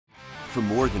For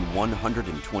more than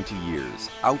 120 years,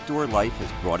 Outdoor Life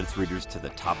has brought its readers to the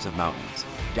tops of mountains,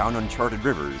 down uncharted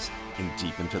rivers, and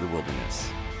deep into the wilderness.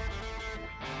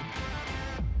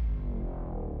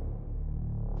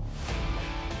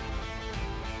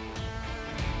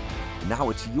 Now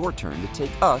it's your turn to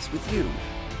take us with you.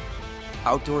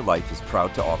 Outdoor Life is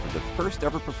proud to offer the first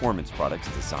ever performance products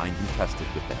designed and tested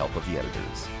with the help of the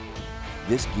editors.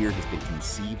 This gear has been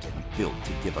conceived and built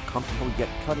to give a comfortable yet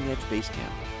cutting-edge base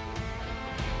camp.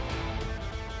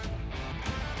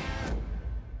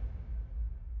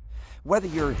 Whether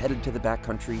you're headed to the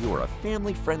backcountry or a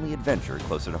family-friendly adventure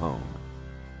closer to home,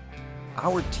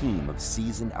 our team of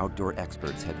seasoned outdoor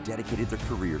experts have dedicated their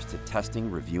careers to testing,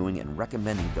 reviewing, and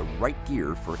recommending the right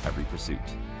gear for every pursuit.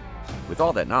 With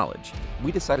all that knowledge,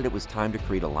 we decided it was time to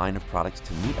create a line of products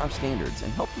to meet our standards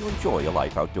and help you enjoy a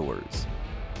life outdoors.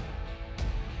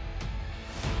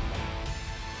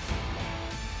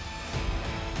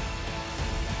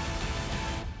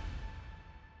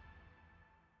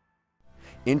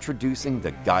 Introducing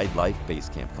the Guide Life Base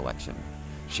Camp Collection.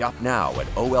 Shop now at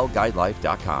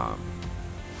olguidelife.com.